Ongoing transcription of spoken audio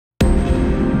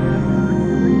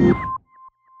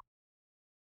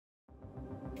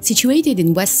Situated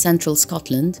in west-central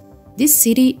Scotland, this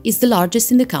city is the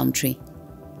largest in the country.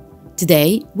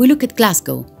 Today, we look at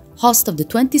Glasgow, host of the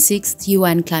 26th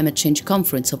UN Climate Change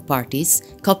Conference of Parties,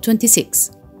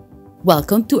 COP26.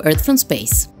 Welcome to Earth from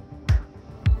Space.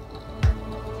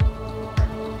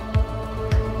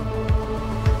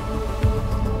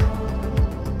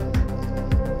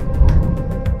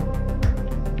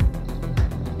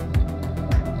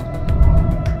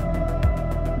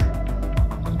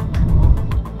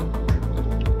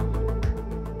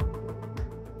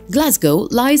 Glasgow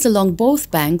lies along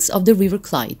both banks of the River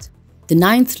Clyde, the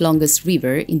 9th longest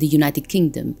river in the United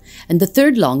Kingdom and the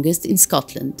 3rd longest in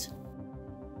Scotland.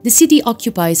 The city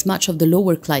occupies much of the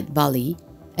lower Clyde Valley,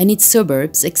 and its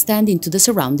suburbs extend into the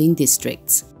surrounding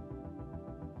districts.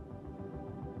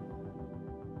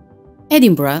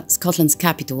 Edinburgh, Scotland's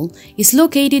capital, is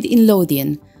located in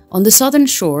Lothian, on the southern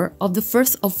shore of the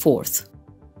Firth of Forth.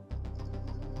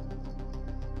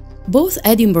 Both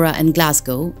Edinburgh and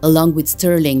Glasgow, along with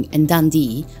Stirling and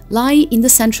Dundee, lie in the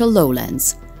central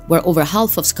lowlands, where over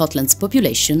half of Scotland's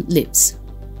population lives.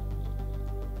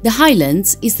 The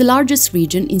Highlands is the largest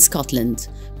region in Scotland,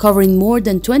 covering more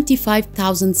than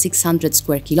 25,600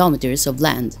 square kilometers of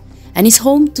land, and is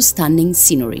home to stunning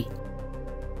scenery.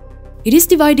 It is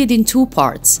divided in two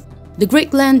parts. The Great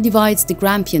Glen divides the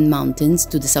Grampian Mountains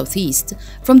to the southeast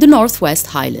from the northwest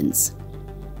Highlands.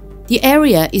 The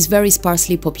area is very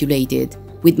sparsely populated,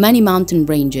 with many mountain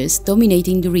ranges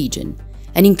dominating the region,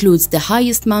 and includes the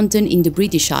highest mountain in the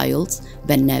British Isles,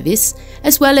 Ben Nevis,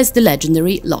 as well as the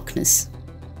legendary Loch Ness.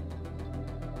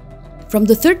 From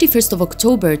the 31st of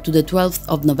October to the 12th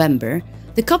of November,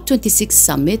 the COP26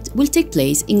 summit will take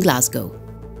place in Glasgow,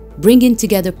 bringing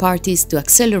together parties to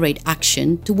accelerate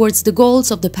action towards the goals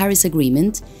of the Paris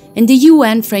Agreement and the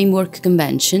UN Framework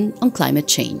Convention on Climate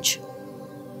Change.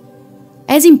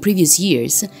 As in previous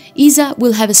years, ESA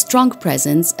will have a strong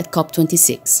presence at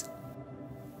COP26.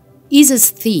 ESA's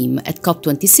theme at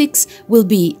COP26 will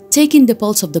be Taking the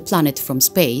Pulse of the Planet from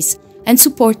Space and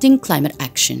Supporting Climate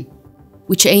Action,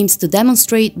 which aims to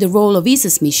demonstrate the role of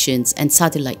ESA's missions and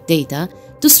satellite data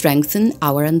to strengthen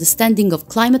our understanding of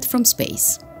climate from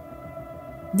space.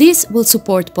 This will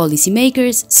support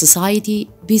policymakers,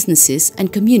 society, businesses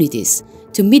and communities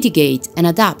to mitigate and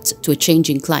adapt to a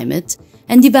changing climate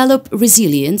and develop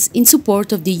resilience in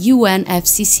support of the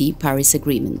UNFCCC Paris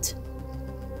Agreement.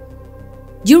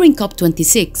 During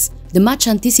COP26, the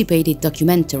much-anticipated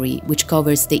documentary, which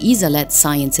covers the ESA-led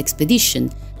science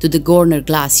expedition to the Gorner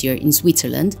Glacier in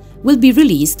Switzerland, will be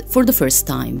released for the first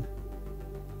time.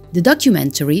 The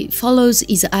documentary follows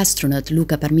ESA astronaut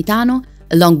Luca Parmitano,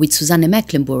 along with Susanne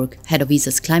Mecklenburg, head of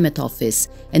ESA's climate office,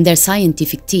 and their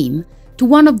scientific team, to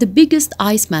one of the biggest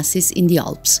ice masses in the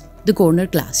Alps, the Gorner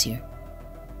Glacier.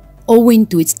 Owing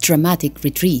to its dramatic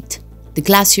retreat, the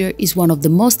glacier is one of the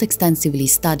most extensively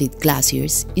studied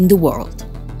glaciers in the world.